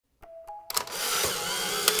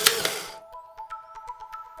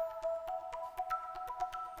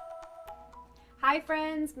Hi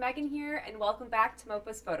friends, Megan here, and welcome back to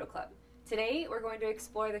MOPA's Photo Club. Today we're going to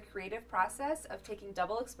explore the creative process of taking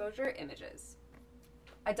double exposure images.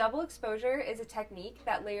 A double exposure is a technique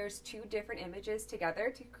that layers two different images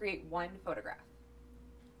together to create one photograph.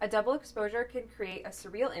 A double exposure can create a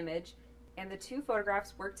surreal image, and the two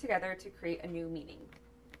photographs work together to create a new meaning.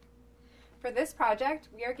 For this project,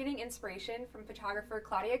 we are getting inspiration from photographer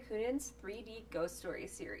Claudia Kunin's 3D Ghost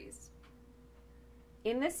Stories series.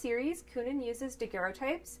 In this series, Kunin uses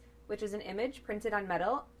daguerreotypes, which is an image printed on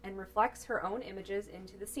metal, and reflects her own images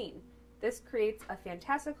into the scene. This creates a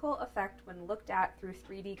fantastical effect when looked at through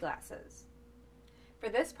 3D glasses. For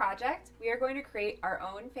this project, we are going to create our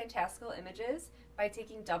own fantastical images by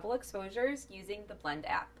taking double exposures using the Blend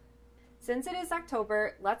app. Since it is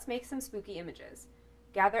October, let's make some spooky images.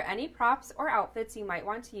 Gather any props or outfits you might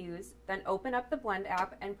want to use, then open up the Blend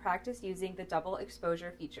app and practice using the double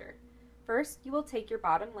exposure feature. First, you will take your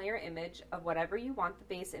bottom layer image of whatever you want the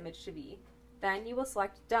base image to be. Then you will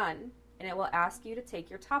select Done, and it will ask you to take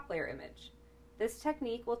your top layer image. This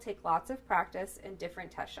technique will take lots of practice and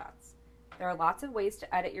different test shots. There are lots of ways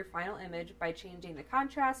to edit your final image by changing the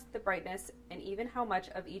contrast, the brightness, and even how much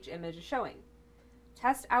of each image is showing.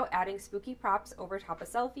 Test out adding spooky props over top a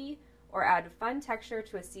selfie, or add fun texture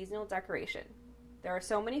to a seasonal decoration. There are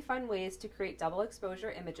so many fun ways to create double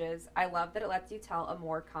exposure images. I love that it lets you tell a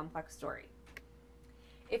more complex story.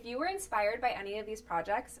 If you were inspired by any of these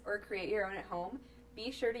projects or create your own at home,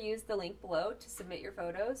 be sure to use the link below to submit your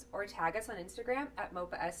photos or tag us on Instagram at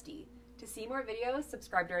MOPASD. To see more videos,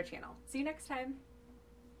 subscribe to our channel. See you next time!